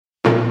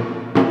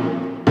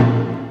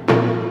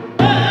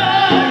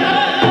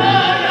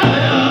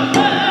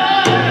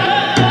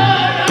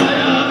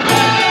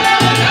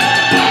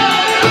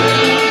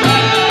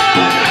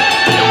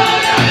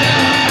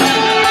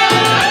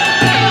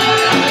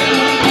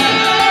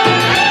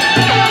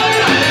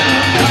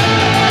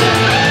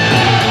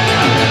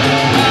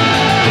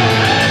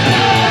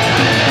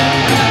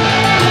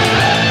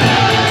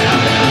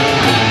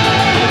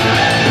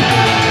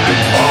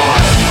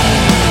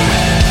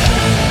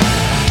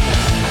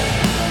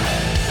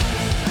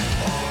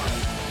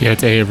Yeah,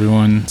 hey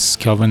everyone, it's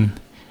Kelvin.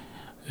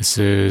 This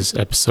is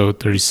episode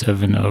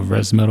 37 of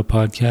Res Metal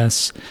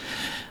Podcast.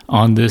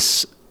 On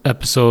this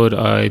episode,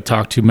 I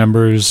talk to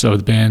members of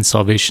the band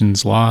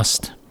Salvation's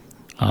Lost.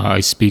 I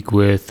speak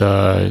with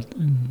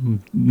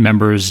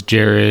members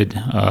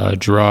Jared,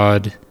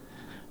 Gerard,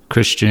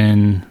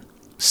 Christian,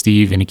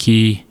 Steve, and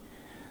Aki.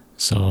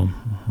 So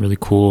really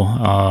cool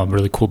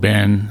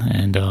band,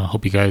 and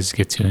hope you guys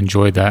get to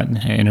enjoy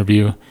that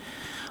interview.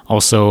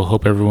 Also,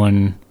 hope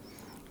everyone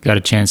got a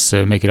chance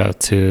to make it out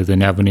to the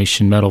Navajo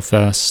Nation Metal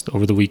Fest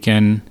over the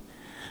weekend.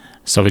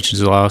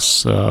 Salvation's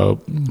Lost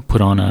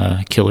put on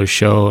a killer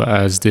show,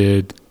 as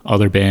did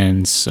other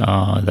bands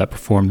that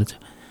performed.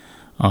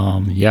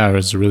 It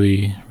was a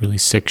really, really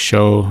sick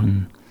show.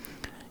 And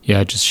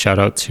yeah, just shout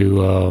out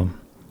to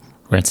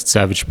Rancid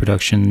Savage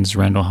Productions,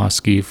 Randall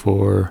Hosky,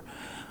 for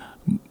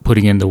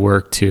putting in the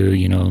work to,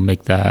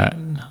 make that,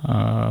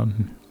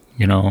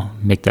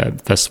 make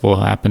that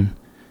festival happen.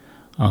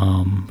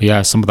 Some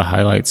of the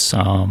highlights,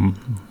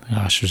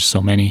 there's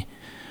so many.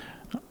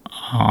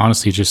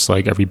 Honestly, just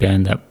like every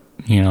band that,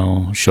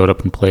 showed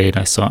up and played.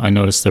 I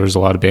noticed there was a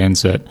lot of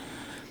bands that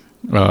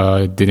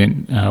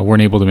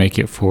weren't able to make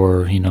it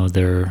for,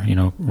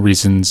 their,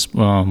 reasons.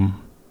 I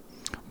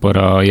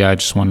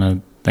just want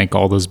to thank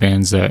all those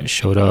bands that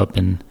showed up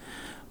and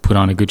put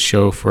on a good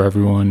show for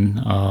everyone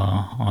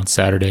on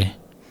Saturday.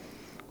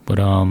 But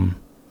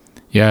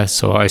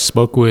so I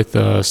spoke with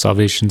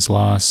Salvation's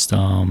Lost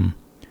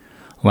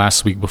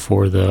last week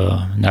before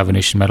the Navajo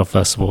Nation Metal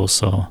Festival,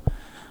 so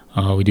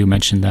we do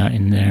mention that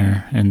in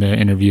there in the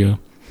interview.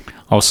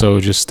 Also,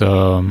 just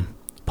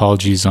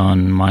apologies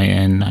on my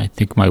end. I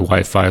think my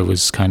Wi-Fi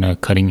was kind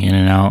of cutting in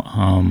and out.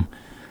 I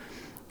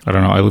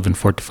don't know. I live in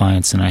Fort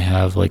Defiance, and I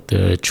have like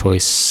the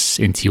Choice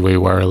NT-Way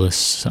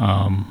wireless.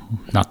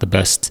 Not the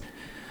best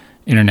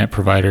internet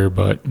provider,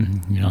 but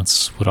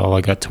it's what all I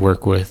got to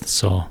work with.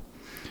 So.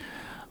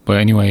 But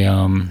anyway,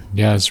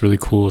 it's really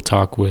cool to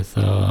talk with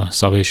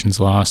Salvation's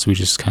Lost. We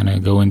just kind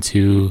of go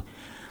into,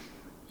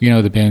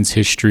 the band's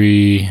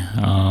history,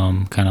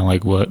 kind of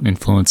like what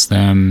influenced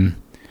them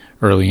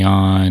early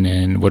on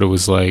and what it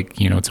was like,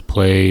 to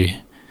play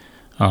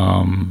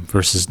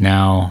versus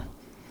now.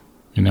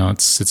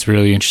 It's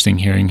really interesting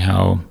hearing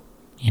how,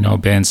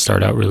 bands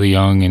start out really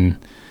young and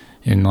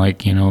in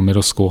like,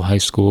 middle school, high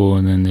school,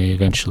 and then they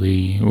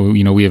eventually,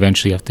 we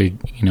eventually have to,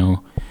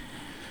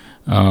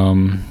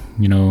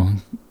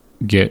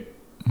 get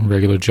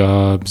regular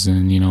jobs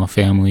and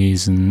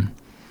families and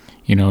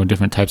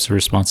different types of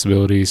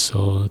responsibilities.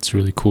 So it's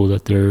really cool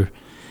that they're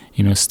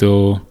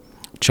still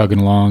chugging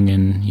along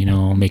and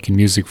making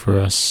music for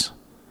us.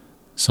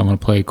 So I'm gonna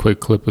play a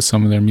quick clip with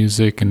some of their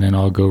music, and then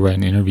I'll go write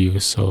an interview.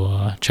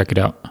 So check it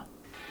out.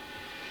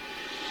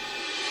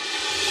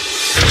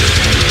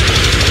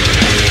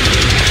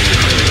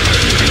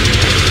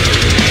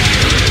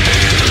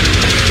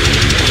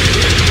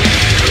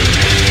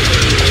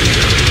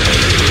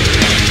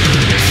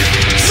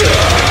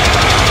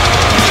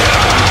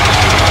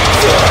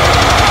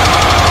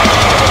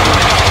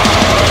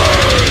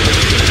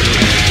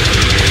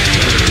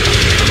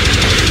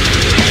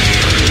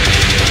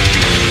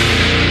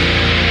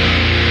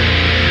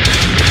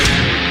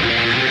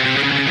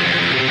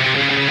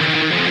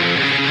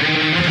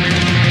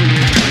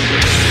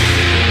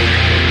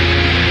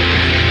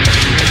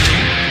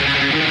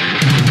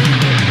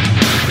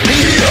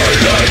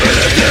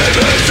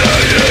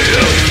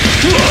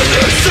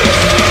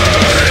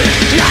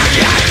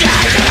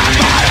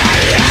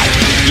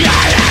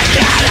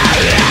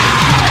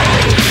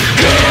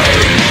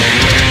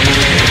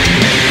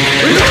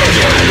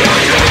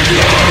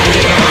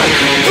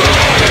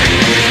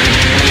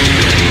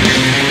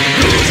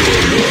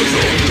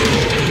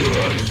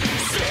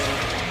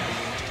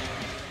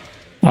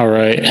 All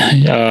right.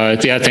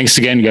 Thanks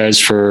again, guys,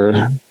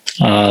 for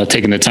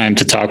taking the time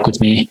to talk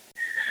with me.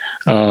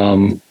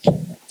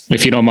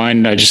 If you don't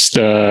mind, I just,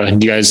 you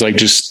guys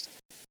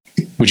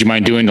would you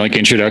mind doing like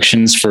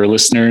introductions for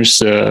listeners?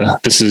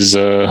 This is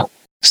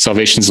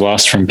Salvation's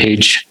Lost from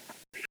Page.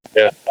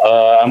 Yeah,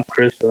 I'm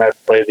Chris, and I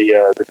play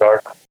the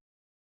guitar.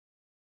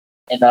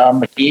 And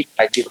I'm Aki.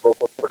 I do the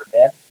vocals for the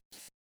band.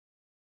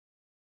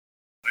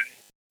 My name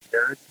is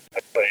Jared. I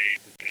play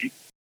the beat.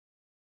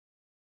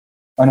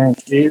 My name is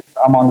Steve.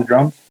 I'm on the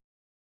drums.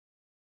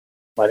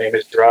 My name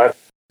is Gerard.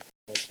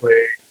 I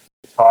play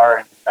guitar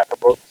and backup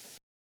vocals.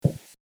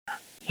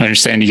 I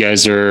understand you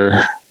guys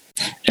are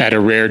at a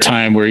rare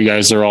time where you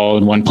guys are all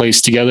in one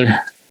place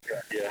together.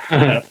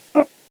 Yeah.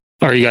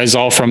 Are you guys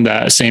all from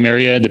that same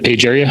area, the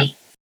Page area?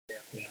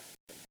 Yeah.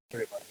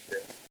 Pretty much,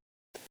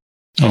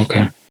 yeah.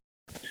 Okay.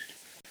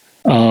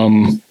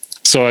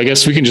 So I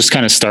guess we can just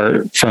kind of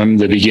start from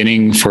the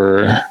beginning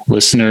for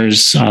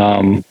listeners.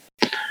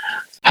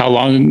 How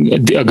long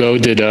ago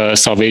did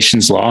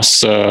Salvation's Lost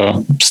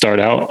start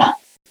out?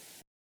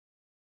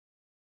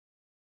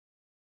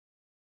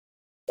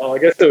 Well, I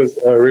guess it was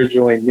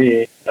originally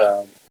me.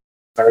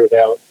 Started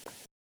out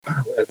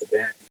as a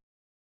band.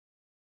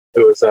 It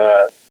was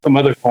some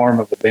other form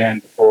of the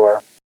band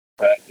before.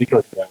 I think it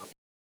was about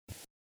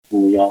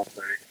when we all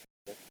started.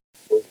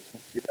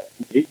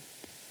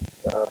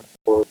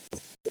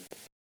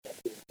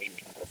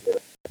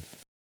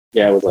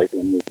 Yeah, it was like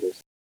when we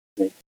first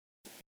made.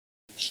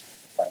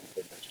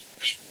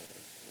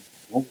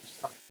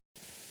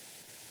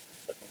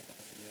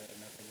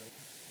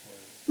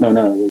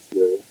 No, it was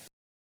the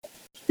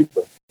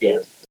Cuba. Yeah.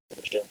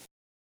 For sure.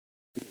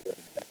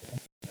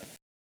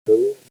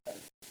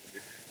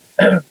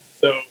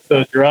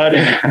 So Gerard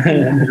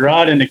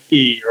and the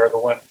Key are the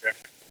ones that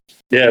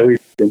Yeah, we've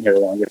been here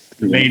longest.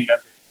 the main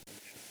members.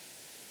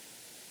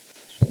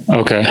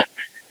 Okay.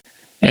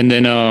 And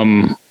then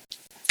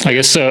I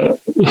guess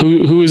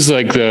who is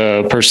like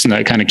the person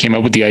that kind of came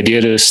up with the idea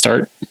to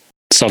start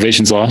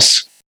Salvation's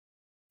Lost?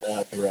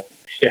 Correct.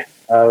 Yeah,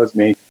 it was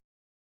me.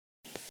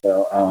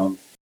 So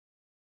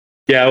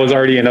yeah, I was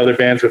already in other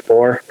bands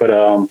before,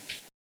 but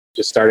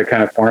just started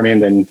kind of forming,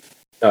 then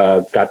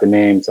got the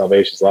name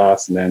Salvation's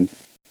Lost, and then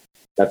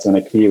that's when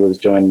Aki was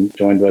joined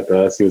with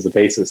us. He was the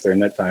bassist during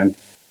that time,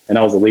 and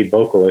I was the lead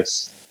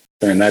vocalist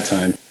during that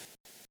time.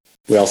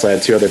 We also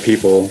had two other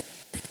people.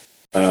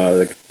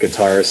 The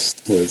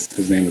guitarist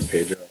his name was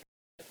Pedro,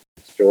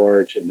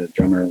 George, and the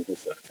drummer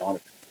was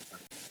Donovan.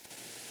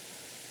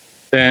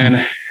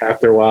 Then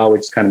after a while, we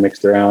just kind of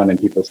mixed around, and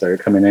people started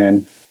coming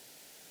in,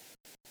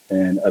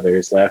 and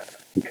others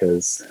left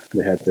because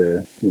they had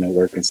to,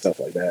 work and stuff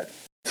like that.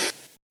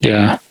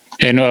 Yeah.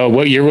 And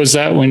what year was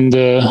that when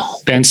the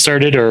band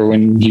started, or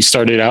when you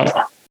started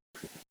out?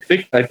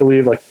 I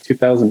believe like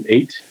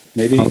 2008,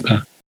 maybe. Okay.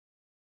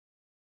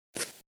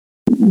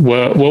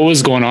 What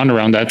was going on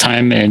around that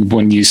time, and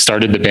when you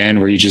started the band?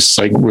 Were you just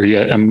like,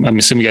 I'm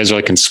assuming you guys were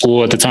like in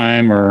school at the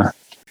time, or?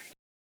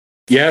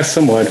 Yeah,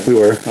 somewhat. We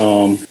were.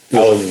 I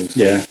was.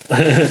 Yeah.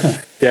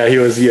 Yeah, he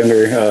was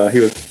younger. He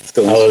was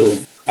still in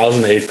school. I was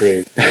in the 8th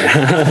grade.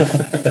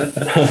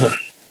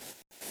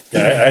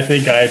 Yeah, I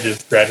think I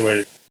just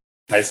graduated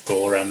high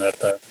school around that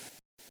time.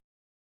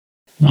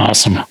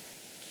 Awesome.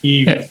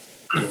 Yeah.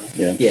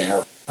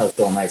 Yeah, I was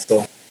still in high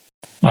school.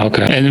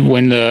 Okay. And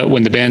when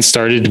the band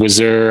started, was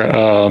there?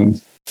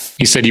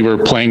 You said you were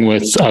playing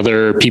with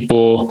other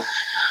people.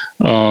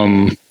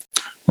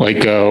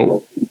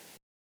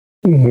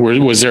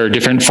 Was there a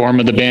different form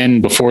of the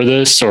band before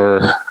this,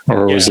 or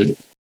was it?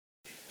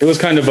 It was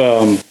kind of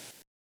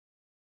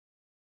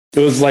it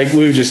was like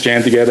we would just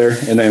jam together,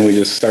 and then we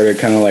just started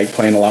kind of like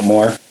playing a lot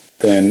more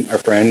than our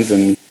friends,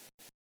 and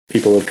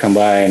people would come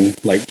by and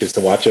like just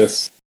to watch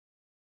us.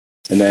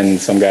 And then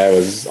some guy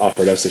was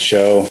offered us a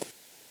show,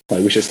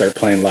 like we should start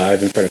playing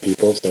live in front of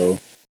people. So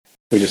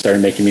we just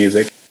started making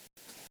music.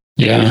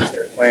 Yeah. We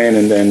started playing,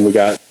 and then we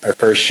got our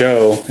first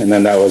show, and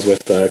then that was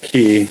with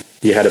Key.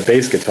 He had a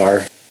bass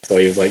guitar, so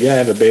he was like, "Yeah, I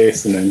have a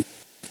bass," and then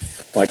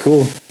like,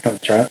 "Cool, come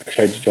try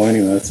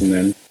joining us." And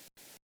then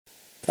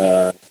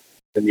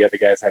the other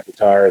guys had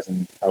guitars,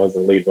 and I was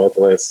the lead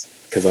vocalist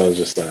because I was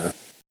just I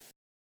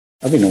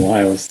don't even know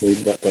why I was the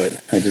lead,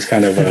 but I just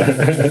kind of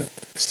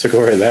just took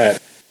over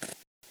that.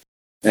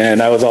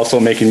 And I was also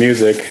making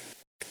music,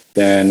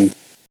 then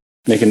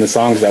making the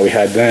songs that we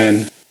had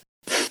then.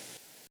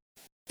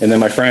 And then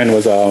my friend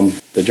was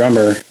the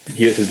drummer.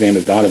 His name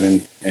is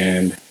Donovan,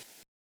 and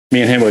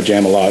me and him would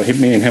jam a lot.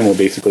 Me and him were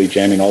basically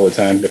jamming all the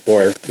time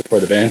before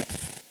the band.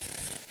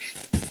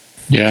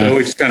 Yeah. So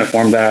we just kind of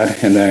formed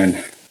that, and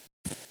then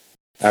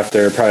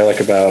after probably like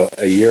about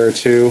a year or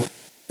two,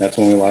 that's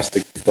when we lost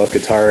both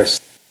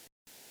guitarists,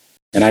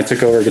 and I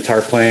took over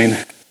guitar playing,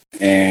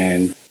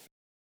 and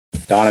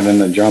Donovan,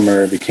 the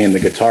drummer, became the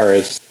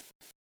guitarist.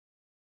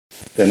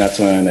 Then that's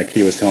when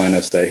he was telling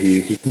us that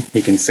he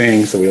can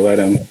sing, so we let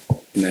him,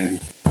 and then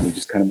we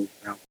just kind of moved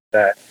around with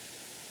that.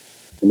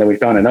 And then we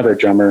found another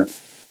drummer.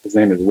 His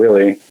name is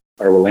Willie,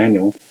 or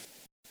Willaniel.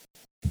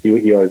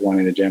 He always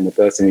wanted to jam with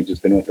us, and he's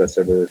just been with us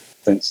ever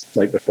since,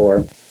 like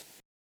before.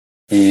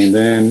 And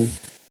then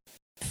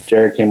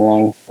Jared came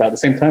along about the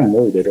same time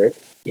Willie did, right?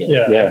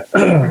 Yeah.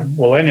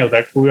 Millennials,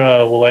 actually,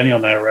 Millennial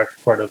and I were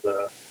actually part of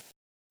the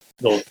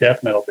little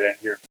death metal band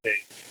here in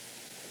Page.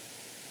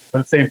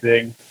 But the same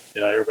thing,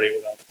 everybody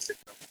went on the same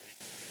company,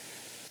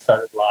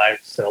 started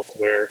lives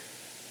elsewhere.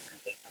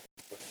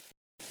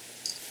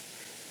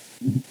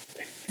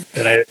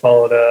 And I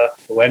followed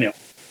Millennial.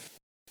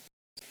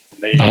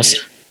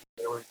 Awesome.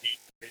 They were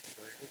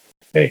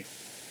hey,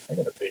 I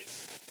got a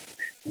bass.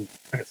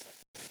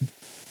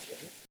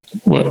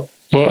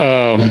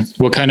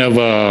 What kind of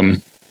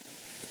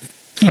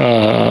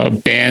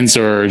bands,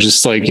 or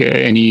just like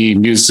any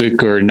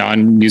music or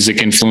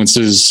non-music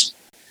influences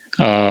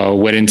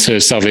went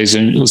into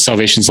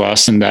Salvation's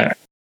Lost in the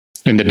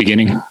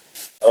beginning?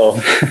 Oh,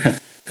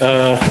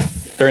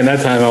 during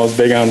that time I was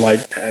big on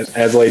like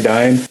As Lay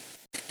Dying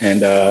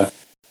and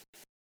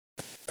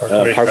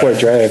Parkway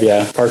Drive.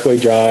 Yeah, Parkway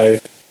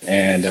Drive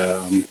and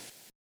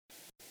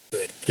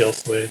Kill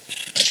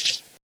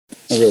Switch.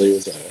 It really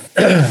was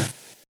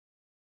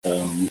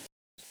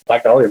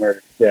Black Dahlia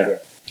Murder. Yeah.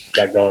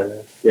 Black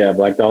Dahlia. Yeah,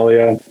 Black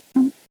Dahlia.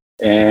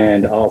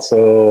 And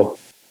also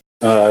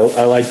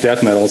I like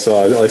death metal, so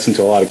I listened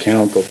to a lot of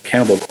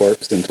Cannibal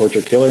Corpse and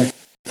Torture Killer.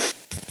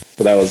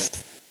 So that was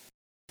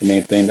the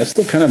main thing. That's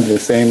still kind of the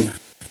same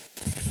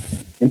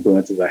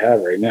influences I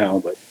have right now,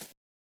 but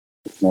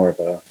it's more of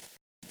a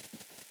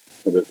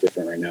a bit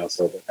different right now.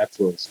 So that's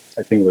what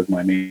I think was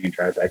my main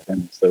drive back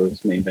then.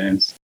 Those main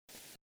bands.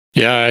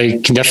 Yeah, I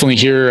can definitely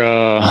hear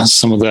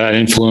some of that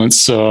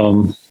influence,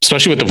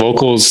 especially with the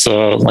vocals.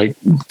 Like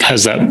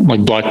has that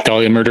like Black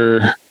Dahlia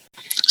Murder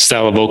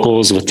style of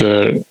vocals with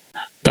the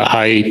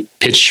high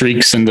pitch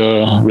shrieks and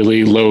the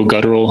really low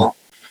guttural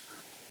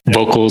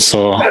vocals.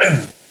 So,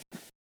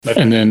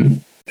 and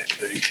then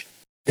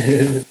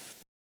yeah,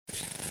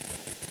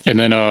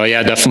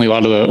 definitely a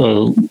lot of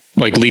the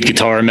like lead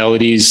guitar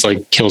melodies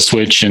like Kill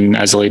Switch and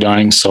As I Lay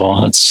Dying. So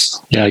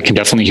I can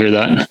definitely hear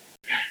that.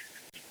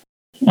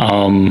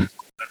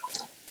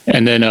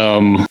 And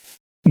then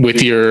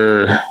with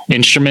your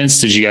instruments,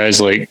 did you guys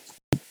like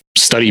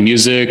study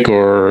music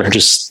or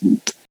just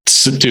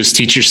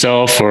teach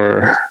yourself,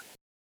 or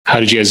how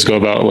did you guys go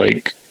about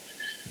like?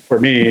 For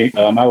me,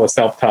 I was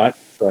self-taught,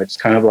 so I just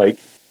kind of like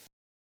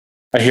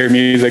I hear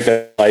music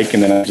that I like,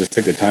 and then I just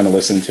took the time to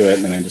listen to it,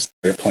 and then I just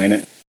started playing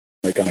it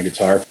like on a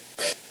guitar.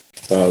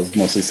 So I was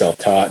mostly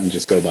self-taught and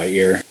just go by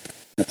ear.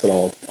 That's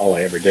all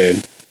I ever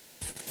did.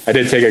 I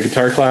did take a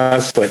guitar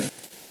class, but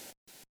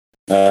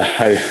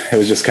it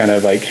was just kind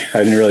of like I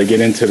didn't really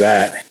get into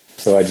that,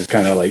 so I just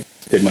kind of like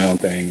did my own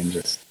thing and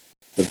just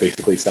was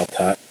basically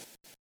self-taught,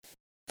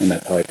 and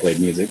that's how I played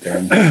music there.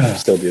 And I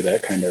still do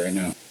that kind of right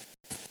now.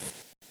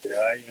 Yeah,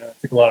 I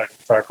took a lot of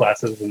guitar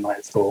classes in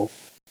high school.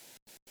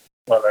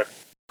 A lot of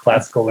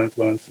classical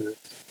influences.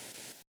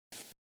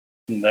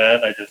 And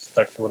that I just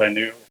stuck to what I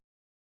knew.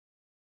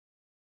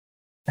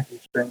 I can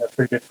string a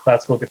pretty good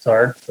classical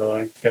guitar, so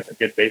I got the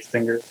good bass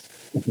fingers.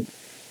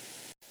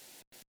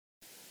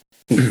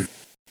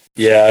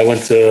 Yeah, I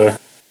went to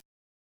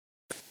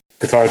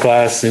guitar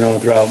class,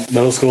 throughout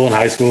middle school and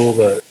high school,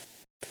 but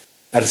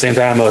at the same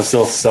time, I was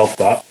still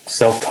self-taught.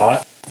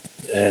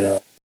 And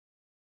if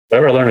I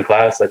ever learn a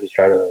class, I just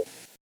try to,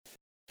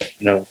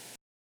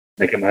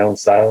 make it my own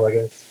style, I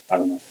guess. I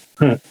don't know.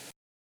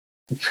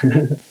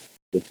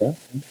 Good job.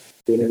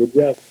 Doing a good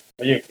job.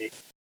 Are you,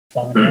 Keith?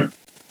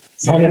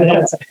 Song and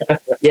dance.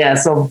 Yeah,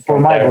 so for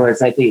my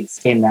voice, I think it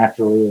came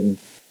naturally, and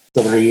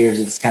over the years,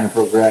 it's kind of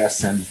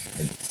progressed and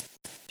it's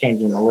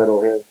changing a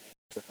little here.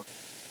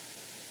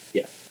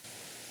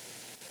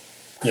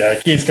 Yeah,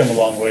 Keith's come a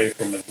long way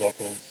from his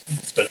vocals,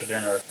 especially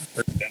during our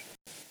first band.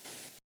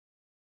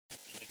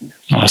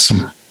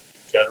 Awesome.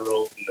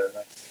 Guttural and the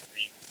nice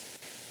screams.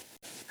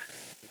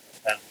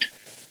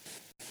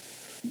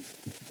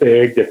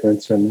 Big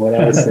difference from what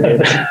I was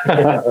saying.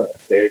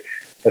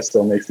 That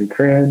still makes me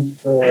cringe.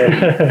 For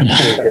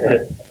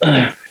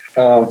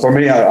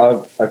me,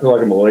 I feel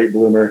like I'm a late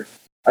bloomer.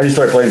 I just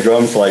started playing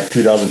drums like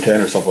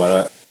 2010 or something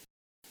like that.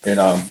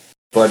 And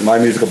but my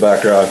musical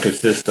background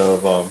consists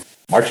of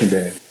marching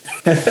band.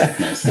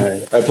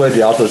 I played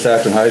the alto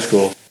sax in high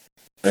school,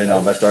 and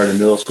I started in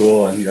middle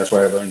school, and that's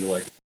where I learned to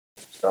like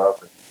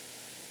stuff. And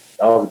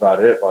that was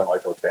about it. But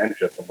like those band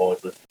trips, I'm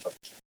always listening to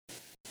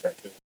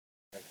something.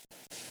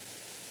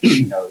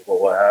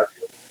 What have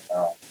you.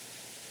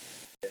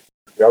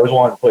 I always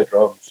wanted to play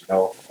drums,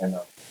 and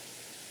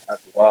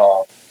after a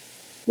while,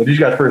 when these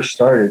guys first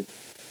started,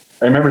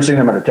 I remember seeing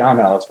them at a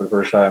townhouse for the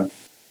first time,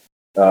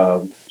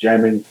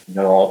 jamming,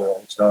 all their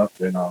own stuff,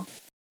 and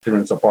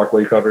doing some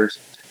Parkway covers.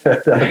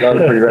 that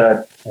was pretty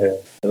rad. Yeah.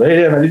 But,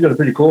 hey, man, these guys are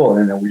pretty cool,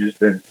 and then we just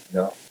been,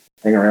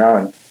 hanging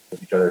around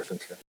with each other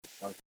since then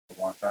for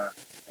a long time.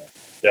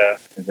 Yeah.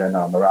 And then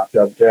around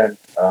 2010,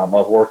 I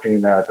was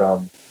working at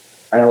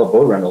Antelope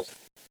Boat Rentals,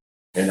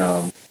 and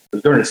it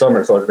was during the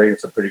summer, so I was making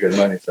some pretty good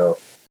money. So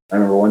I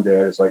remember one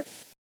day I was like,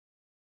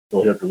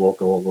 go hit the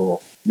local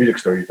little music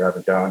store you have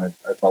in town, and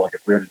I bought like a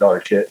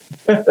 $300 kit.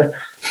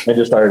 I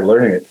just started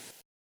learning it.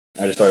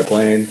 I just started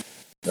playing,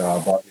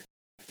 bought the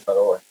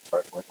pedal, and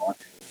started playing on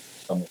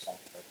some of the songs.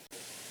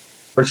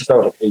 First, I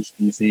started with like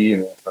HTC,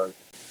 and then I started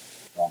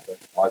playing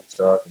a lot of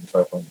stuff, and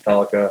started playing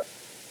Metallica.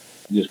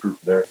 And just grew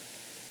from there.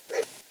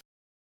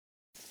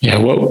 Yeah,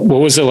 what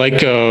was it like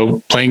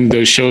playing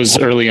those shows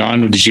early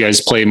on? Did you guys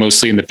play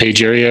mostly in the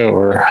Page area,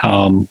 or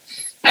how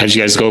did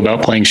you guys go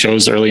about playing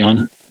shows early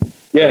on?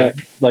 Yeah,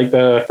 like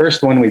the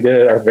first one we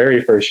did, our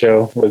very first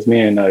show was me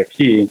and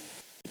Key,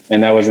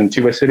 and that was in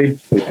Tuba City.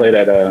 We played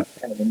at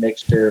kind of a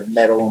mixture of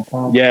metal and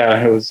punk.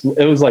 Yeah, it was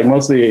like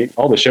mostly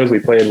all the shows we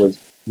played was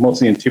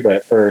mostly in Tuba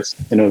at first,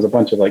 and it was a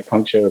bunch of like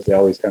punk shows. They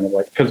always kind of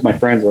like, because my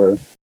friends were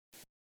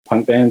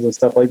punk bands and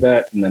stuff like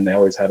that, and then they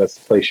always had us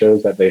play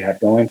shows that they had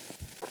going.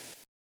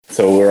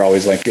 So we were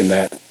always like in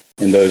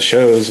those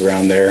shows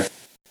around there,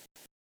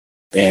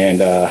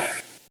 and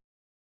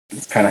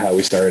it's kind of how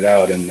we started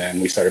out. And then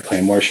we started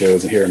playing more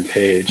shows here in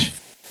Page.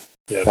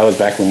 Yeah, that was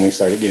back when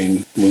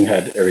we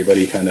had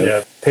everybody kind of.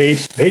 Yeah,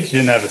 Page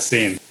didn't have a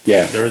scene.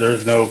 Yeah,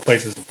 there's no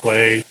places to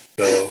play,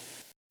 so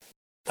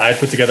I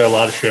put together a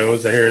lot of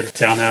shows here at the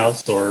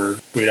townhouse, or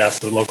we'd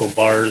ask the local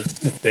bars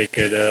if they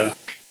could,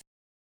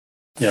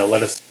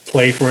 let us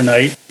play for a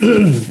night.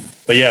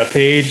 But yeah,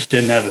 Page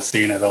didn't have a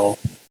scene at all.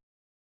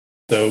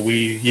 So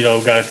we,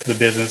 got into the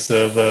business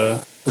of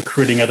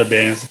recruiting other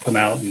bands to come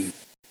out and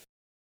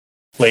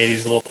play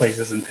these little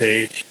places in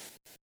Page.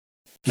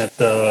 That's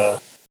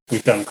we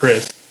found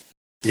Chris.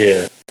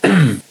 Yeah.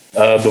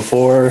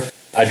 Before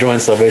I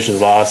joined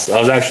Salvation's Lost, I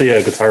was actually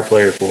a guitar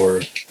player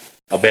for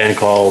a band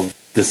called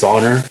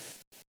Dishonor.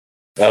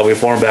 We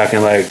formed back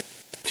in like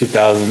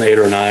 2008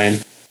 or 9,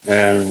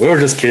 and we were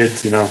just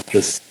kids,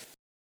 just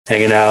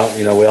hanging out.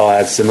 We all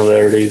had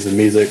similarities in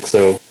music,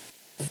 so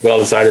we all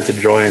decided to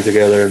join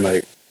together and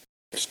like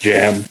just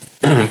jam.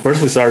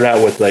 First, we started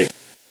out with like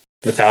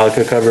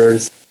Metallica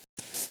covers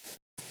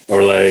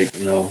or like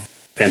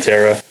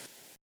Pantera,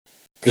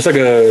 just like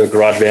a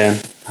garage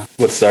band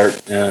would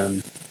start,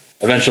 and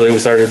eventually we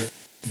started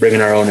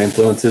bringing our own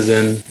influences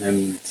in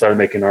and started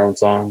making our own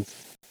songs.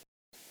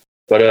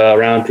 But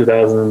around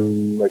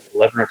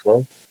 2011 or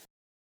 12,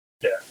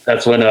 yeah,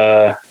 that's when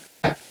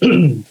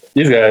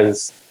these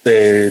guys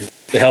they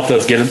helped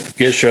us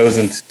get shows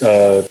in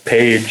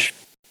Page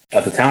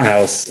at the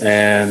Townhouse,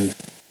 and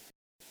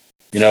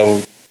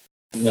they're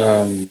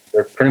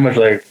pretty much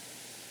like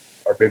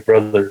our big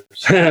brothers,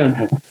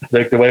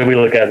 like the way we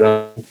look at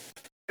them,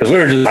 because we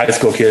were just high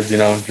school kids,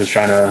 just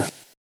trying to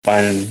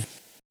find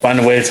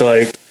a way to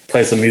like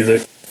play some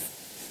music.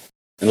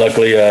 And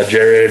luckily,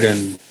 Jared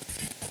and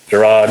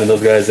Gerard and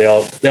those guys, they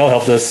all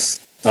helped us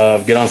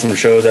get on some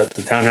shows at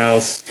the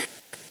Townhouse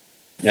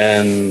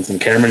and some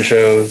Cameron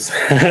shows.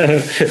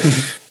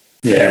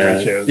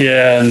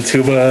 Yeah, and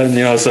tuba,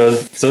 and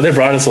so they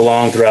brought us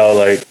along throughout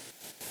like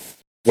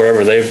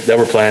wherever they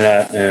were playing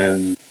at,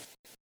 and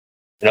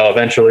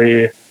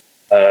eventually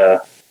I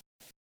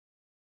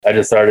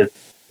just started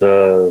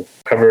to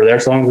cover their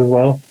songs as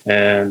well,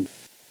 and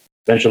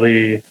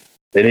eventually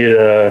they needed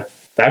a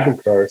backup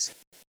guitarist,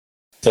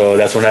 so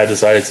that's when I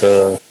decided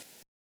to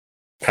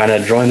kind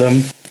of join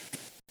them,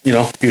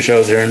 a few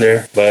shows here and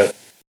there, but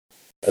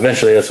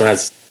eventually that's when I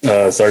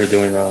started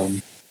doing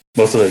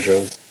most of their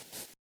shows.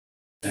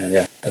 And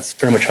yeah, that's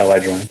pretty much how I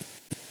joined.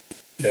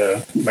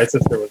 Yeah, my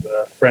sister was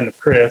a friend of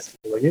Chris.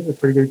 Like, he's a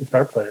pretty good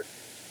guitar player.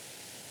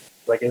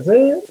 Like, is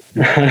it?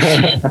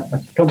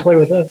 Come play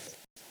with us.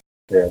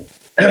 Yeah.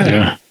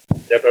 Yeah.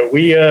 Yeah, but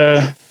we,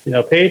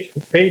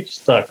 Page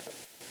sucked.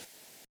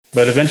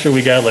 But eventually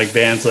we got like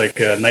bands like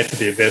Knights of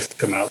the Abyss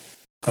to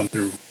come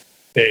through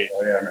Page.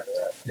 Oh yeah, I remember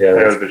that. Yeah,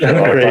 That was the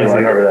show. Crazy. I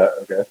remember that.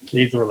 Okay.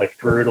 These were like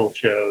brutal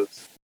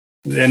shows.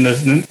 And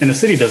the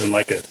city doesn't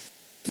like us.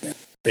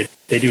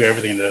 They do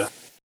everything to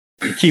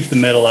keep the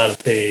metal out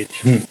of Page.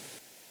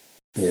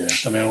 yeah.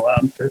 I mean,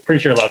 I'm pretty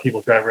sure a lot of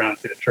people drive around and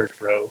see the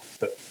church row.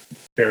 So it's a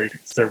very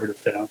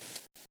conservative town.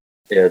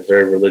 Yeah, it's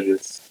very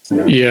religious.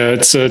 Yeah,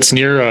 it's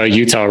near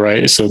Utah,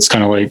 right? So it's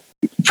kind of like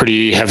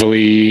pretty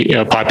heavily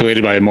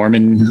populated by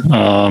Mormon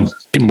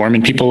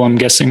people, I'm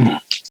guessing.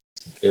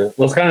 Yeah.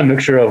 Well, it's kind of a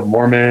mixture of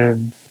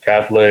Mormon,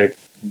 Catholic,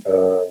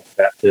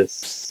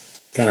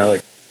 Baptist, kind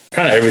of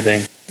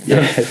everything.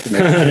 Yeah.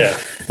 Yeah.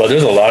 But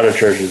there's a lot of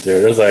churches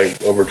there. There's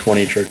like over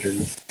 20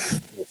 churches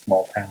in a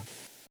small town.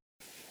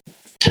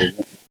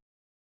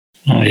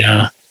 Oh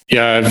yeah.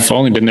 Yeah, I've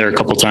only been there a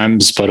couple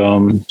times, but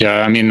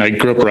yeah, I mean, I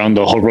grew up around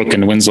the Holbrook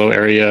and Winslow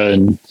area,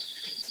 and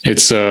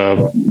it's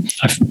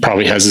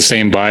probably has the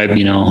same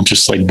vibe,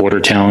 just like border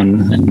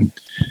town,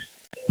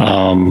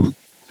 and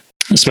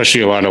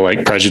especially a lot of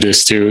like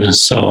prejudice too.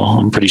 So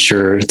I'm pretty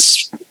sure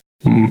it's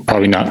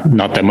probably not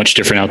that much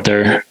different out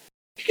there.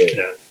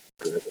 Yeah.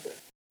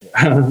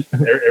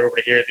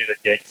 Everybody here is either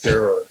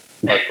gangster or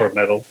hardcore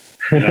metal.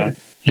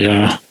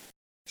 Yeah.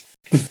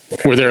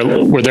 Were there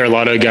a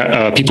lot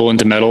of people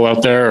into metal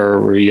out there, or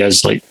were you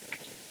guys like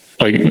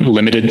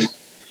limited?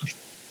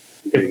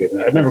 I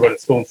remember going to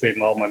school and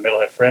seeing all my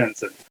metalhead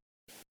friends, and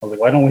I was like,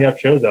 "Why don't we have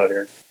shows out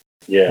here?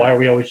 Yeah. Why are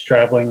we always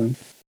traveling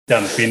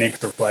down to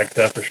Phoenix or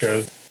Flagstaff for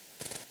shows?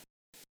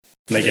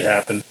 Make it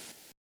happen."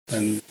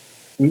 And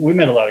we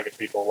met a lot of good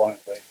people along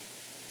the way.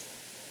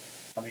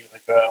 I mean,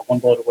 like One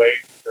Bullet Away,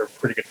 they're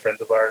pretty good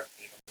friends of ours.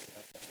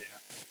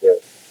 Yeah.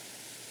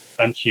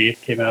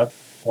 Unsheathed came out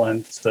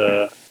once.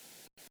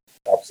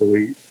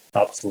 Obsolete. A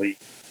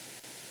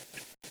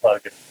lot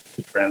of good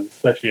friends,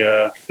 especially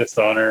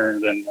Dishonor,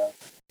 and then what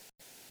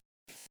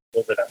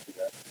was it after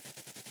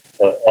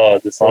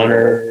that?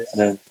 Dishonor, and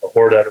then a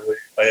Horde out of it.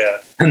 Oh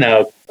yeah, And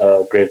now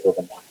Graves of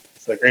the Mind.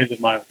 so Graves of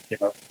Mine came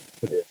up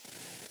with it.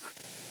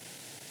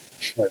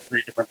 Like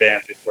 3 different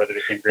bands before they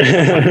became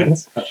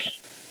Graves of Mine.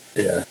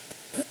 Yeah.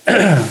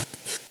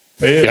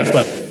 But yeah, Yeah. it's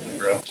fun,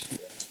 bro.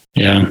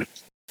 Yeah.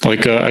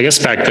 Like I guess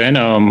back then,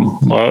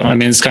 well, I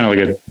mean, it's kind of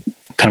like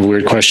a kind of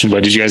weird question,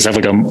 but did you guys have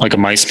like a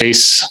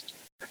MySpace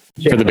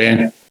for the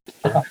band?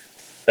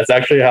 That's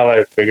actually how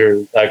I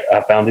figured, like,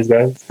 I found these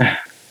guys. Went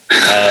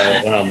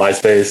on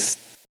MySpace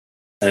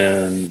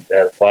and they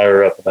had a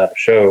flyer up about a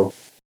show.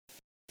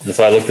 And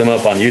so I looked them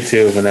up on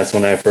YouTube, and that's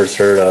when I first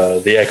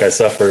heard The Ek I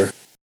Suffer.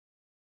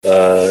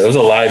 It was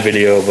a live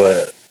video,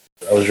 but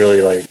I was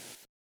really like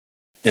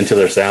into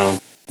their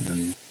sound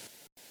and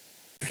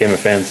became a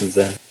fan since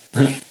then.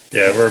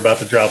 Yeah, we're about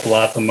to drop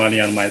lots of money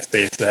on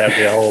MySpace to have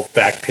the whole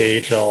back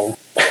page all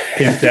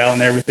pimped out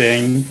and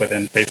everything, but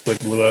then Facebook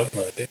blew up.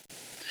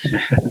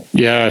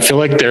 Yeah, I feel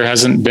like there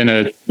hasn't been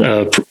a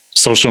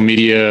social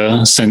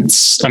media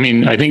since. I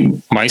mean, I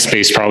think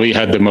MySpace probably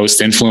had the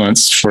most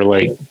influence for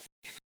like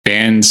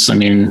bands. I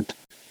mean,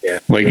 Yeah.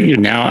 Like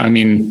now, I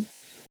mean,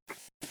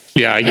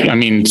 yeah, I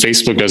mean,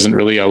 Facebook doesn't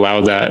really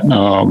allow that.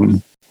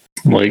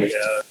 Like,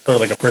 Yeah, sort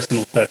of like a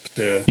personal touch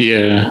to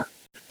yeah.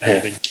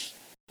 everything.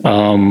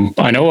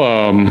 I know,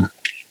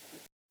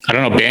 I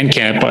don't know,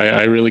 Bandcamp.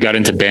 I really got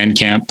into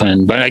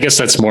Bandcamp, but I guess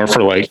that's more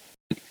for like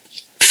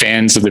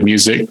fans of the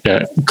music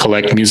that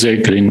collect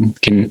music and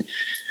can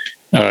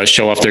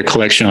show off their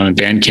collection on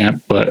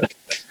Bandcamp. But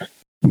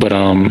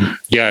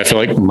yeah, I feel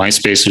like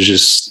MySpace was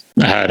just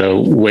had a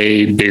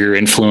way bigger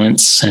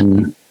influence,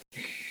 and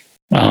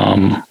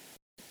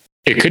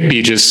it could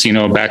be just, you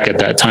know, back at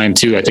that time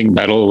too. I think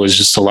metal was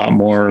just a lot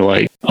more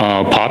like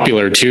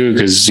popular too,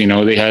 because, you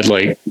know, they had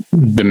like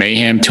the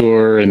Mayhem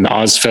tour and the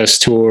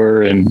Ozfest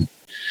tour and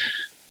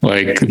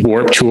like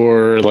Warp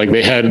Tour. Like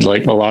they had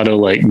like a lot of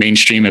like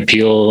mainstream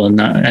appeal,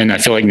 and I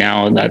feel like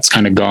now that's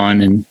kind of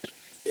gone, and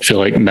I feel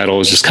like metal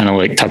is just kind of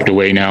like tucked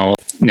away now.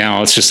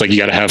 Now it's just like you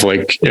got to have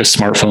like a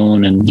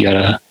smartphone, and you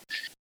gotta.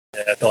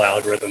 Yeah, it's all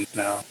algorithms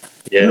now.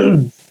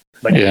 Yeah.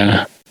 Like,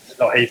 Yeah.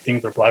 no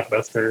Hastings or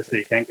Blockbuster, so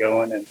you can't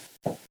go in and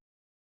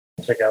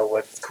check out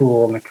what's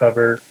cool on the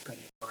cover.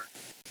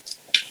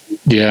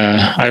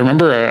 Yeah, I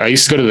remember I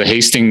used to go to the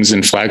Hastings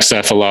in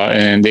Flagstaff a lot,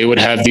 and they would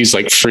have these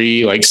like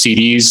free like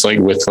CDs, like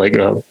with like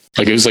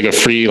it was like a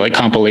free like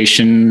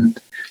compilation,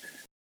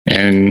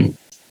 and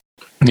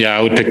yeah,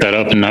 I would pick that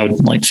up and I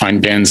would like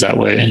find bands that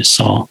way.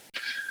 So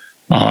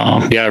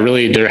yeah,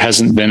 really, there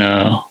hasn't been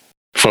a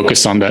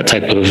focus on that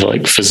type of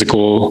like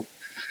physical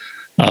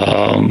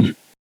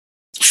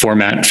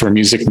format for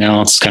music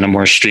now. It's kind of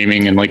more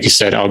streaming and, like you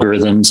said,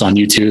 algorithms on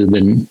YouTube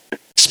and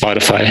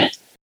Spotify.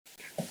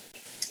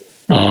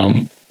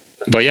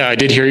 But yeah, I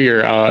did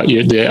hear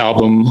the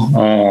album,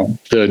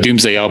 the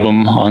Doomsday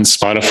album on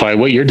Spotify.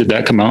 What year did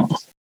that come out?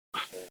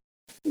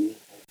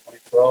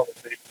 2012.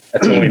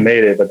 That's when we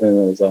made it, but then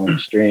it was on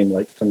stream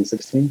like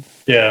 2016.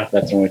 Yeah.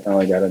 That's when we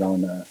finally got it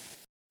on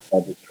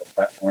all digital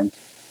platforms.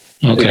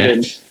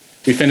 Okay.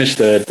 We finished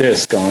the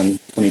disc on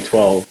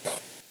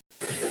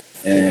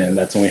 2012, and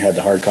that's when we had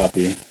the hard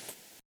copy.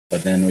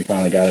 But then we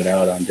finally got it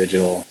out on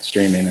digital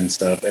streaming and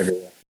stuff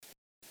everywhere.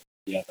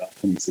 Yeah, about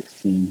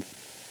 2016.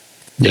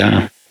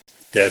 Yeah.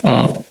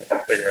 Yeah.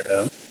 Figure it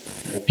out.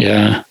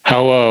 Yeah.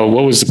 How,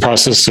 what was the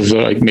process of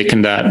like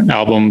making that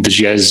album? Did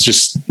you guys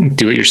just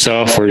do it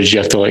yourself, or did you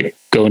have to like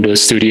go into a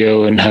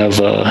studio and have,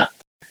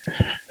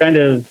 Kind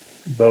of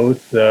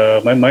both.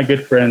 My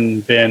good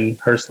friend Ben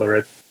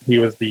Hersler, he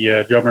was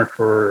the drummer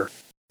for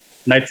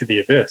Knights of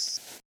the Abyss,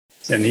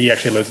 and he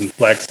actually lives in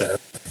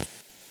Flagstaff.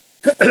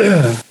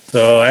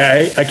 So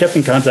I kept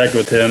in contact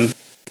with him.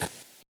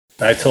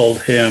 I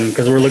told him,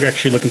 because we're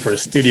actually looking for a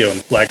studio in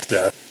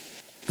Flagstaff.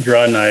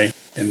 Draw and I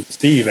and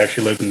Steve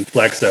actually lived in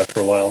Flagstaff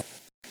for a while.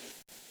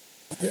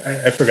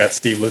 I forgot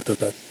Steve lived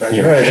with us. That's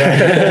right.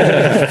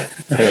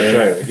 That's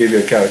right. We gave you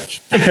a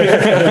couch.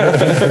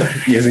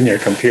 Using your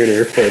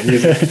computer for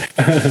music.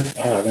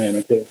 Oh man,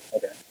 okay.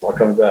 All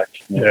coming back.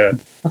 Yeah.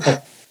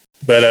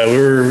 But we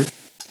were,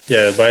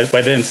 yeah,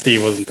 by then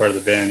Steve wasn't part of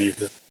the band. He was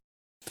just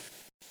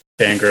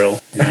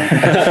fangirl.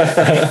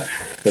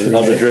 You know?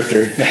 Love the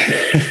drifter.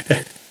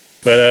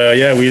 But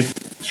yeah, we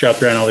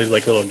shopped around all these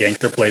like little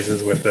gangster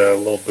places with a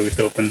little booth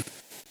open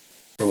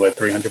for what,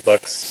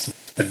 $300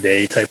 a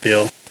day type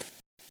deal.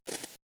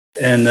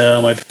 And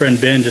my friend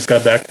Ben just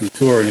got back from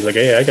tour, and he's like,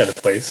 "Hey, I got a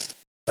place.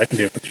 I can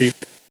do it for cheap."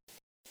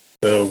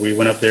 So we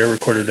went up there,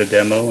 recorded a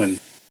demo, and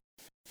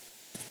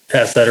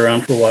passed that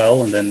around for a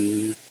while. And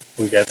then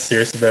we got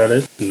serious about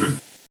it and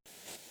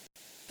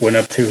went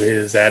up to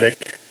his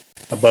attic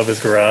above his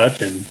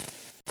garage and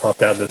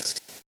popped out this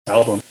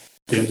album,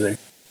 Doomsday.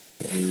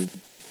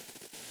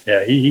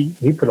 Yeah, he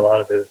put a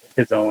lot of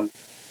his own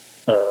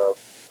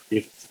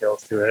music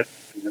skills to it.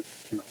 And it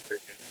came out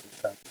pretty good.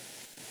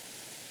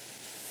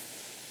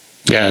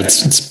 yeah,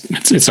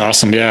 it's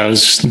awesome. Yeah, I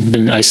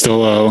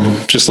still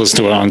just listen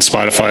to it on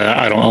Spotify.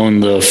 I don't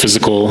own the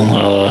physical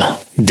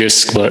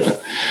disc,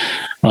 but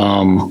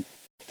I'm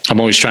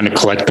always trying to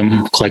collect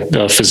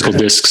physical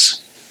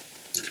discs.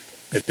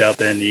 It's out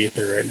there in the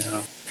ether right now.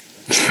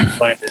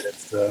 Find it.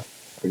 It's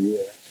For you.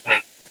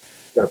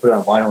 Gotta put it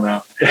on vinyl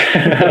now.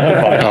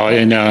 Oh,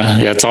 and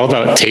yeah, it's all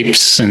about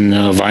tapes and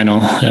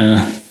vinyl.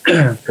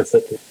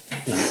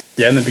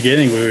 yeah. In the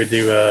beginning, we would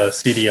do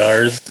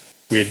CDRs.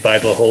 We'd buy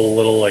the whole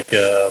little like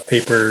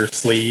paper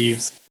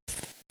sleeves.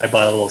 I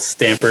bought a little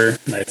stamper,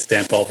 and I'd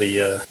stamp all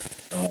the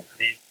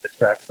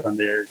tracks on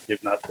there,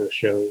 giving out to the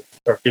shows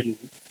or giving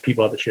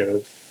people at the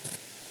shows.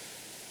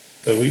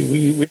 So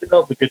we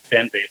developed a good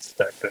fan base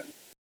back then.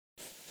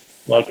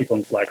 A lot of people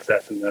in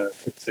Flagstaff in the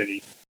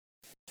city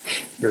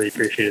really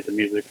appreciated the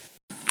music.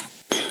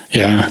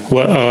 Yeah.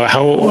 Well,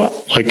 how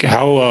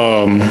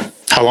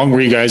long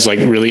were you guys like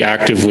really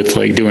active with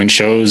like doing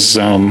shows?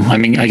 I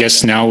mean, I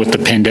guess now with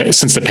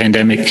since the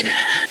pandemic,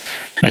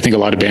 I think a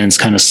lot of bands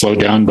kind of slowed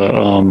down, but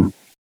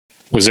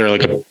was there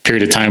like a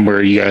period of time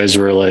where you guys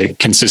were like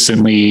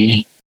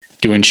consistently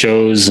doing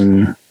shows?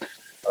 And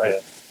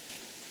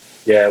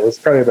Yeah, it was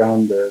probably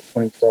around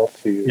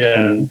 2012 to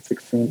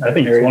 2016. I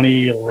think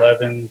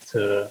 2011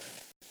 to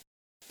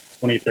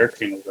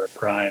 2013 was our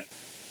prime.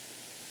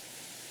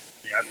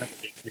 Yeah, I remember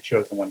doing 3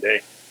 shows in one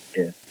day.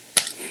 Yeah.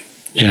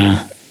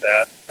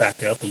 That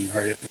back up and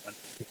hurry up and went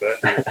to the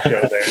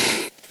show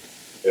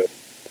there.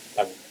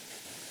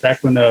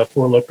 Back when the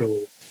Four Loko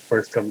was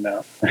first coming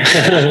out.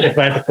 If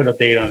I had to put a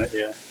date on it,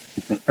 yeah.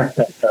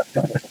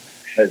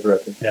 That's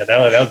rough. Yeah, that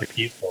was a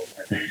key fault.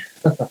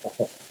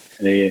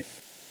 Yeah,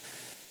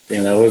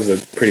 that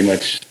was pretty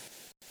much.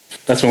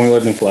 That's when we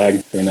lived in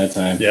Flag during that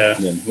time. Yeah.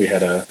 And then we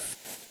had a.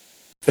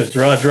 Because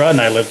Gerard and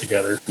I lived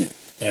together,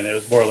 and it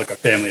was more like a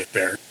family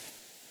affair.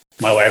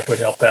 My wife would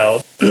help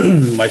out.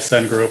 My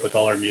son grew up with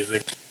all our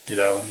music. You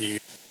know, he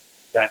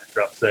kind of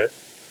drops it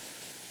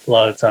a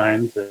lot of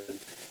times, and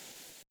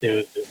it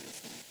was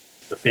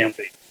just the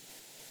family.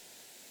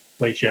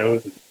 Play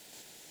shows, and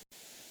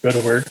go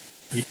to work,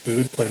 eat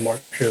food, play more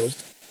shows.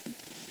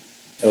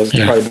 That was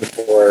probably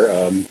before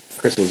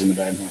Chris was in the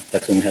band. Huh?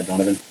 That's when we had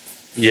Donovan.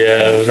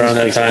 Yeah, it was around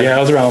that time. Yeah,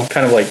 I was around,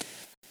 kind of like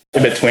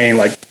in between,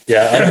 like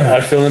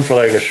I'd fill in for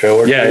like a show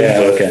or two.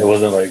 But it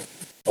wasn't like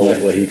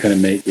what he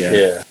couldn't make.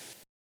 Yeah.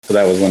 So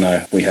that was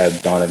when we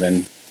had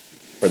Donovan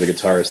for the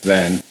guitarist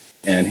then,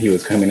 and he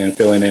was coming in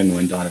filling in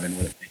when Donovan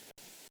wouldn't make it.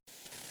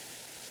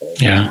 So,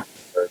 Yeah.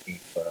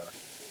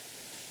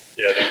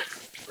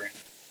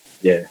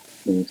 Yeah,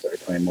 when we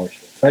started playing more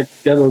shows.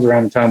 That was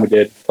around the time we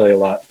did play a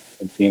lot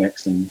in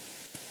Phoenix, and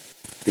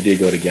we did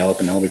go to Gallup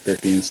and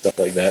Albuquerque and stuff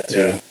like that too.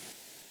 Yeah.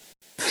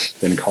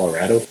 Then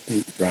Colorado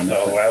around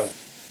that time. Wow.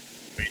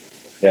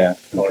 Yeah,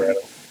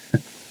 Colorado.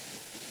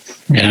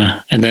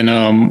 Yeah. And then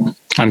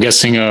I'm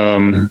guessing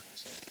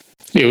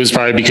it was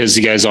probably because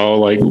you guys all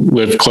like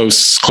lived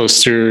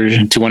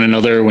closer to one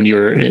another when you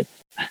were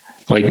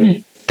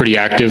like pretty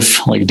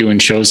active, like doing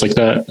shows like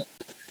that.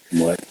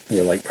 We were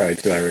like probably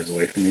 2 hours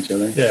away from each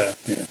other. Yeah.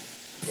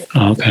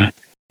 Oh, okay.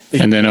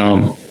 And then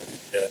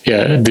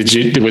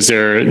was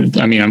there,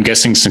 I mean, I'm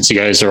guessing since you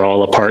guys are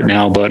all apart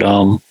now, but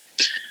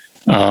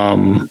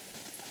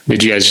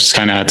did you guys just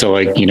kind of have to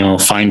like, you know,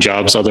 find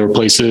jobs other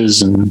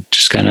places and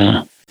just kind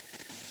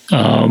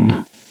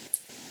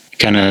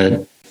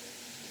of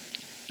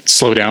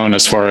slow down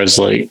as far as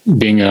like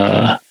being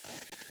playing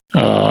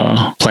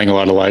a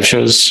lot of live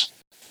shows?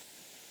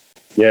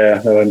 Yeah,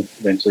 that would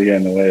eventually get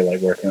in the way,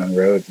 like working on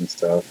roads and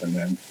stuff, and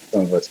then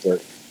some of us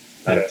worked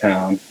out of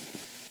town,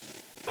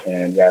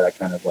 and that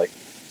kind of like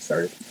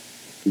started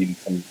being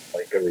some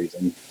like a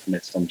reason to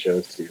miss some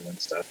shows too and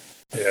stuff.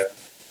 Yeah.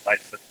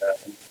 Nice that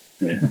happened.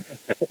 Yeah.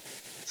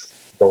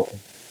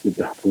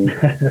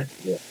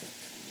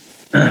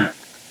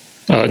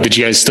 Did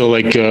you guys still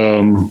like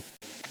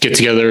get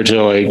together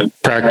to like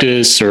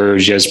practice, or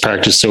did you guys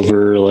practice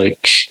over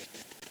like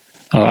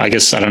I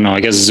guess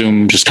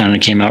Zoom just kind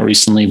of came out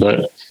recently,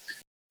 but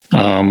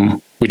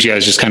would you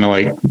guys just kind of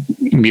like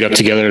meet up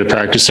together to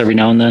practice every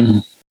now and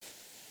then?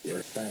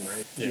 Yeah.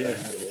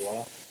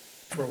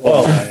 For a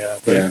while, yeah.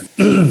 But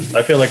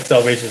I feel like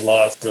Salvation's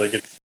Lost really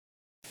gets.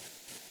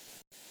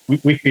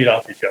 We feed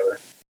off each other.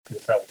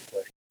 That's how we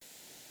play.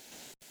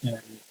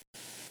 And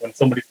when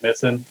somebody's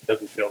missing, it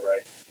doesn't feel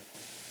right.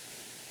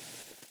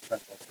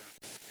 But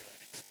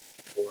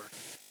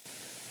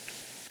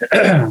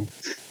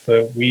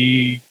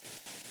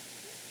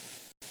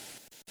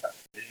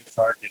it's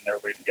hard getting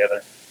everybody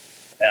together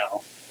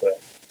now, but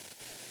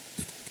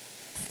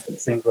it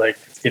seems like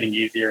it's getting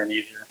easier and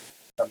easier to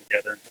come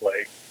together and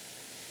play,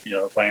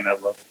 playing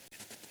that love.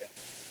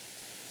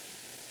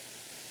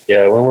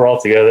 Yeah, when we're all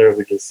together,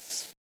 we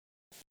just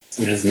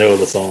know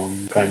the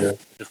song, kind of. It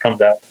just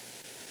comes out.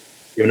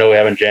 Even though we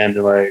haven't jammed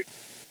in like,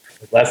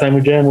 last time we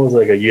jammed was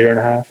like a year and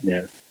a half.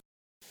 Yeah.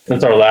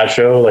 Since our last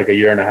show, like a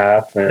year and a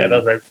half. And yeah, that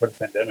was right before the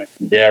pandemic.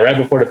 Yeah, right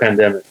before the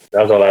pandemic.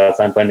 That was our last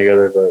time playing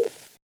together. But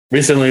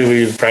recently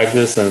we've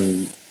practiced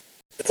and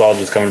it's all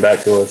just coming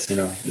back to us,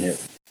 Yeah.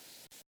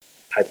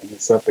 Hyping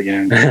this up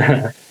again.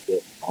 Yeah.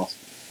 Awesome.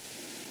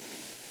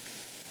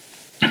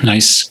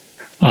 Nice.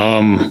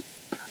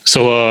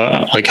 So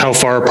like how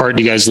far apart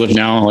do you guys live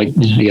now? Like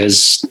you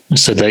guys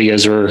said that you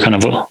guys were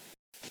you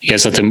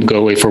guys have to go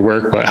away for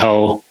work, but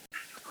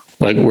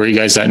where are you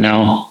guys at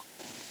now?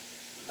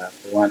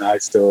 For one, I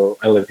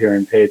live here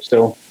in Page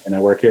still, and I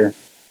work here.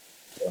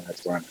 So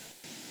that's where I'm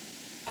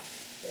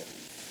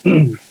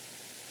at.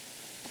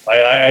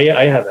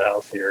 I have a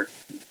house here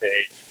in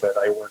Page, but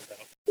I work out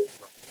for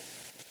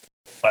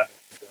 5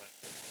 minutes.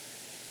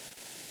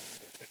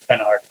 It's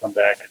kind of hard to come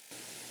back.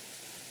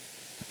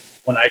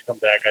 When I come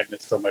back, I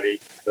miss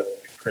somebody. So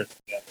Chris,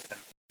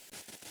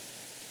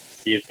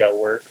 he's got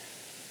work.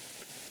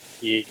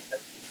 He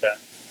has done.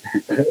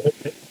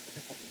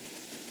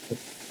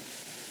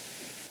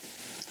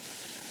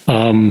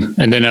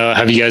 And then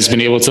have you guys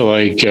been able to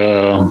like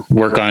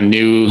work on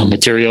new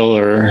material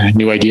or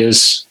new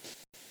ideas?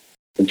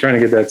 I'm trying to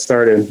get that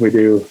started. We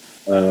do.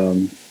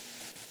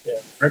 Yeah,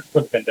 right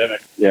before the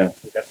pandemic. Yeah.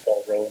 We got the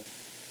ball rolling.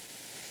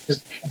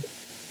 Just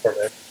for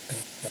that.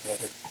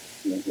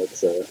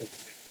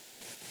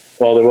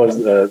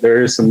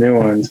 There is some new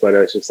ones, but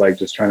it's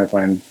just trying to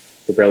find.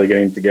 We're barely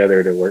getting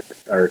together to work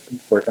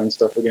on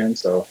stuff again.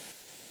 So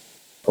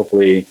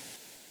hopefully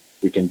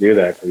we can do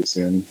that pretty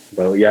soon.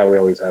 But yeah, we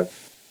always have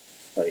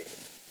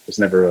just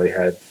never really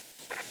had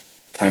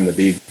time to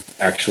be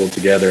actual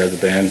together as a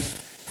band.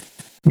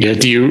 Yeah.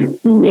 Do you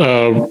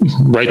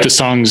write the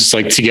songs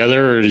like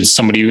together, or does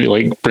somebody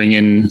like bring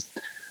in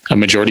a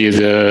majority of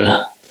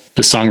the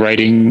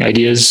songwriting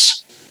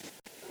ideas?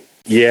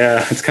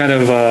 Yeah, it's kind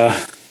of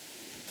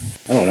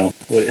I don't know.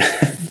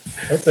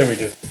 I'd say we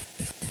just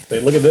say,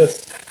 look at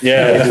this.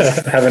 Yeah,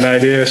 just have an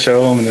idea,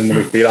 show them, and then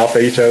we feed off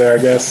of each other.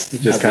 I guess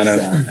it just kind of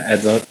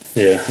adds up.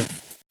 Yeah.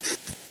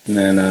 And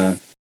then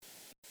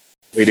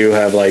we do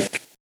have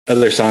like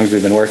other songs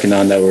we've been working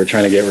on that we're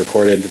trying to get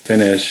recorded to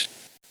finish.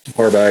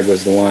 Whorebag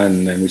was the one,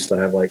 and then we still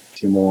have like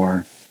 2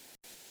 more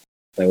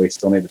that we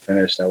still need to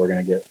finish that we're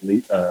going to get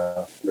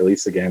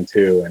released again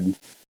too. And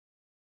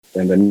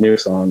then the new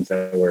songs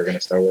that we're going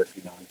to start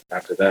working on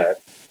after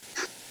that,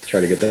 try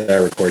to get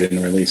that recorded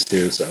and released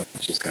too. So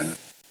it's just kind of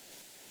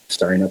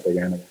starting up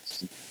again, I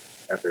guess,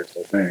 after this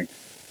whole thing.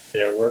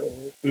 Yeah,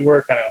 we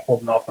were kind of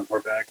holding off on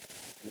Whorebag.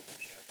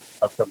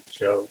 Upcoming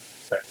show.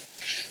 So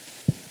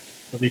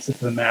release it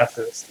to the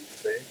masses and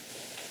say,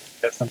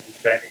 got something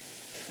shiny.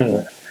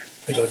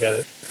 Take a look at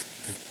it.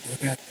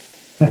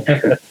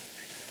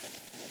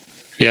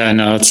 Yeah,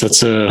 no, it's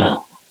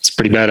a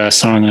pretty badass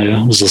song.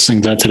 I was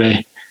listening to that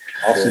today.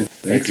 Awesome.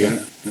 Thank you.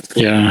 That's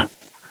cool. Yeah.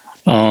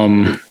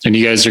 And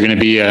you guys are going to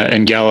be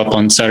in Gallup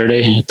on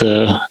Saturday at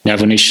the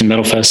Navajo Nation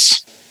Metal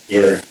Fest.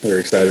 We're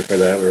excited for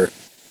that. We're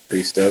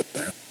pretty stoked.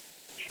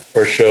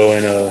 First show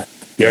in a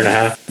year and a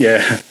half.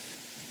 Yeah.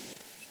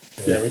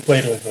 Yeah, we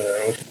played with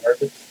Ocean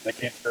Harvest. They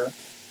came through.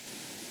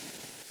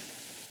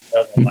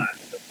 That was the last.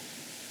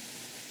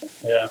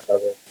 Yeah, that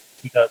was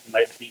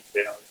 2019.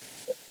 You know.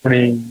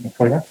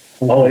 2020.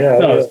 Oh yeah.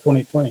 No, it was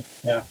 2020.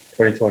 Yeah.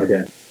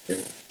 2020.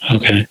 Yeah.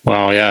 Okay.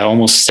 Wow. Yeah.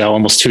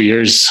 Almost 2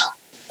 years.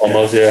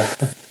 Almost, yeah.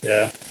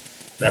 Yeah.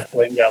 That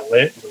flame got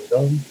lit. It was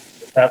done.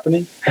 What's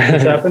happening?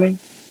 What's happening?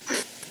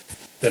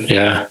 Then,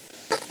 Yeah.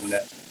 and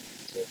then,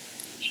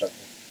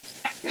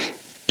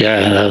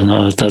 Yeah.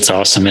 No, that's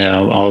awesome. Yeah.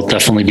 I'll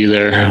definitely be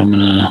there. I'm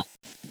going to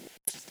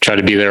try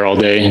to be there all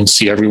day and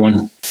see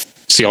everyone,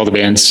 see all the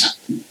bands.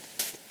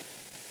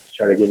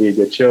 Try to give you a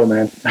good show,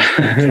 man.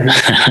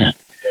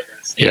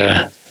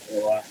 Yeah.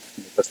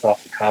 Dust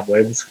off the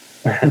cobwebs.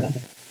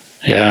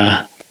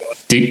 Yeah.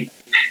 Do you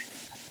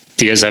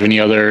guys have any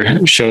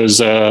other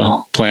shows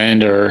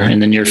planned or in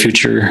the near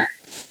future?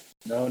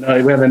 No,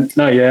 we haven't,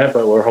 not yet,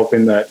 but we're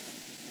hoping that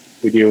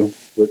we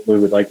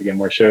would like to get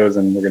more shows,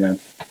 and we're gonna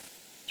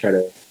try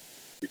to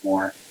do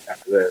more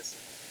after this.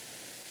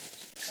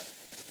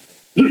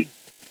 Right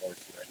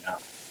now.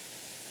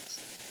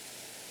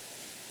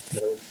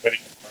 they're waiting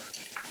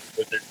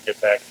for them to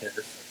get back here.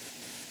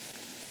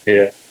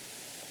 Yeah.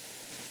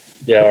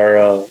 Yeah,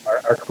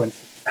 Our Quincy.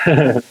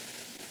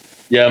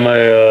 yeah,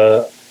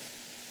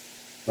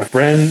 my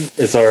friend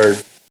is our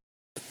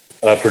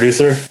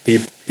producer. He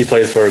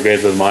plays for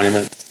Graves of the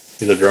Monuments.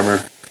 He's a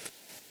drummer.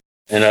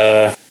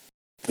 And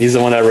he's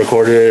the one that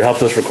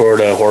helped us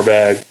record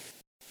Whorebag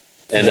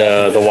and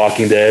The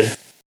Walking Dead.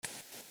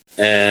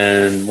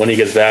 And when he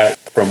gets back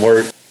from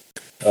work,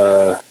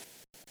 we're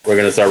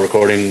going to start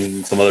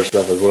recording some other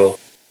stuff as well.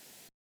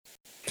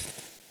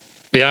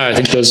 Yeah, I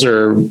think those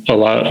are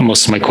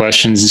most of my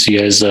questions you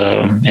guys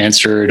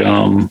answered.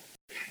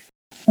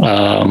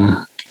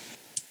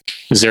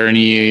 Is there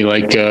any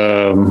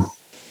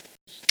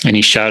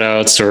any shout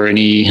outs or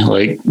any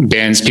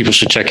bands people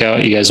should check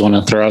out you guys want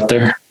to throw out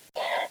there?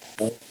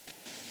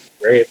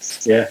 Great.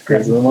 Yeah.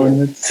 Graves of the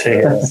Monuments.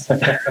 You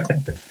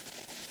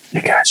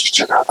guys should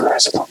check out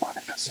Graves of the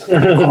Monuments.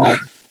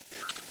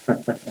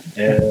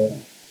 Yeah.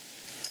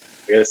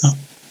 I guess.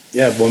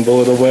 Yeah, One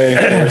Bullet Away.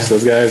 Of course,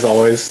 those guys they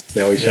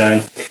always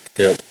shine.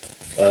 Yep.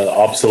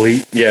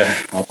 Obsolete. Yeah,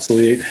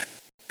 Obsolete.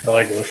 I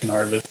like Ocean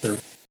Harvest. They're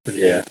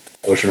pretty Yeah.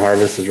 Ocean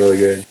Harvest is really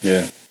good.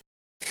 Yeah.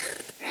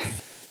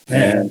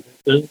 Man,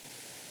 there's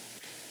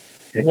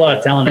a lot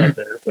of talent out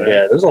there. But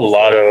Yeah, there's a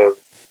lot of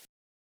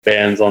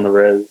bands on the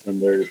res,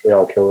 and they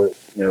all kill it.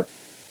 Yep.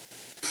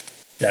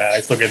 yeah, I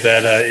just look at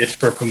that itch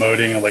for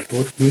promoting. I'm like,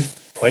 who's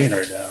playing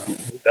right now?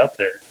 Who's out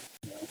there?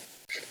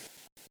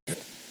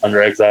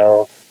 Under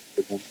Exile.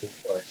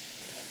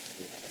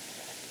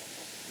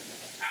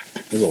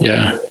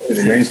 Yeah. It's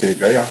a main stage,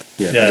 right? Yeah.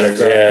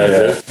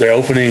 Yeah, they're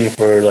opening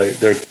for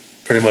they're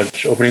pretty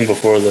much opening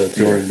before the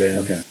touring band.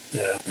 Okay.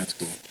 Yeah. That's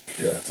cool.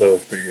 Yeah, so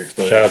Pretty good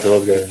exposure. shout out to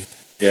those guys.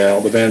 Yeah,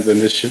 all the bands in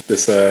this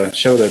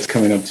show that's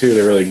coming up too,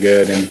 they're really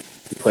good, and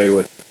we played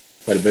with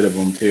quite a bit of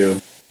them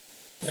too.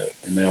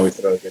 And they always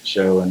throw a good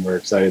show, and we're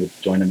excited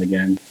to join them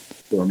again.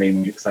 We're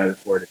mainly excited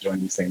to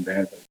join these same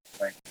bands that we're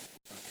playing.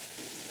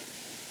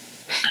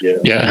 Yeah.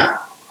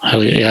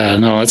 Yeah.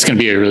 No, it's going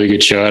to be a really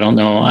good show. I don't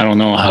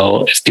know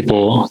how, if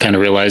people kind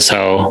of realize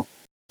how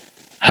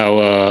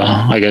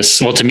I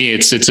guess, well, to me,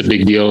 it's a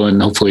big deal,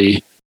 and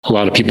hopefully a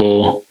lot of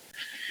people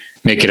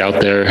make it out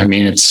there. I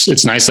mean,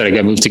 it's nice that I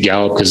got moved to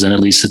Gallup, because then at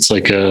least it's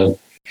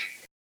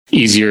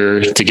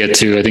easier to get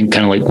to. I think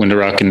kind of like Window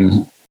Rock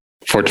and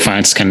Fort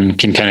Defiance can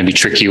kind of be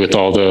tricky with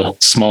all the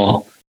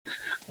small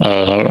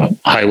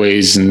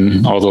highways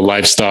and all the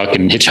livestock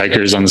and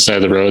hitchhikers on the side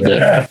of the road.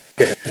 Yeah.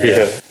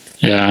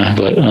 Yeah,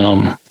 but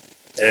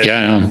And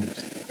Yeah,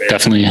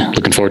 definitely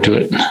looking forward to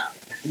it.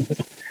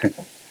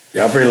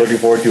 Yeah, I'm pretty looking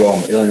forward to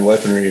Alien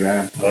Weaponry,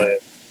 man.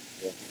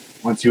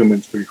 Once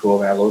Human's pretty cool,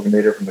 man.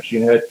 Logan from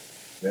Machine Head.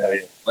 Yeah,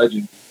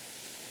 legend.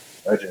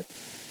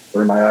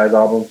 Burn My Eyes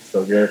album,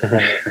 so good.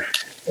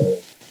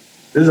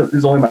 This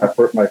is only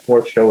my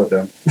fourth show with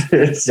them,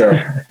 so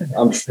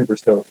I'm super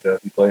stoked to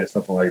be playing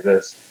something like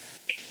this.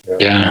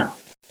 Yeah.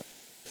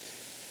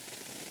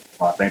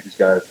 Thank these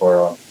guys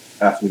for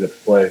asking me to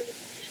play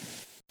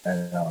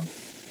and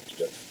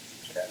just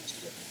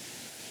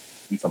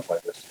do something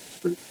like this. It's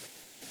pretty.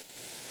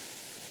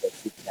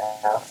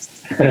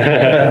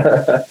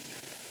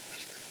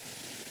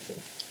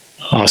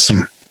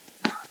 Awesome.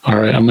 All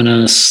right, I'm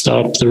gonna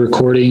stop the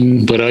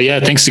recording. But yeah,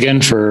 thanks again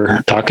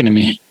for talking to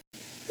me.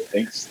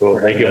 Thanks. Cool.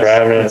 Thank you for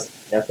having us.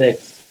 Yeah,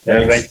 thanks.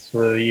 thanks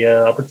for the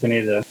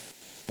opportunity to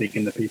speak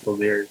into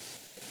people's ears.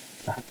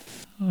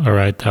 All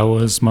right, that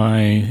was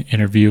my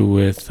interview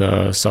with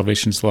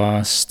Salvation's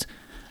Lost.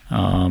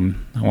 I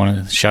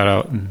want to shout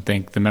out and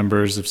thank the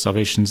members of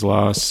Salvation's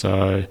Lost,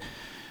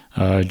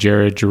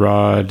 Jared,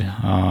 Gerard,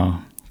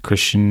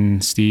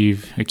 Christian,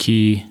 Steve,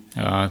 Aki.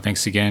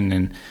 Thanks again.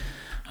 And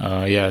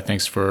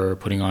thanks for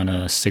putting on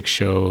a sick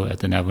show at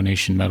the Navajo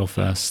Nation Metal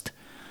Fest.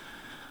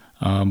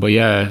 But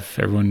yeah, if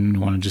everyone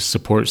want to just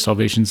support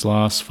Salvation's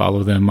Lost,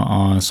 follow them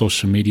on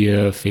social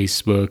media,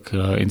 Facebook,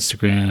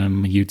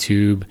 Instagram,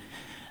 YouTube.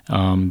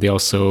 They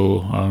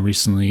also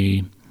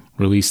recently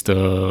released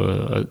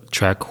a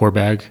track,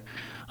 Whorebag.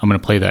 I'm going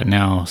to play that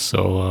now.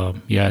 So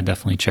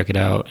definitely check it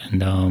out.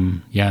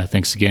 And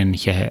thanks again.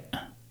 Yeah.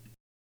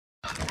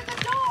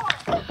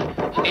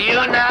 You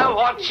know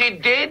what she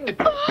did?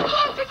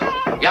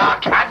 Your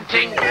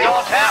canting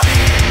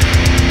daughter.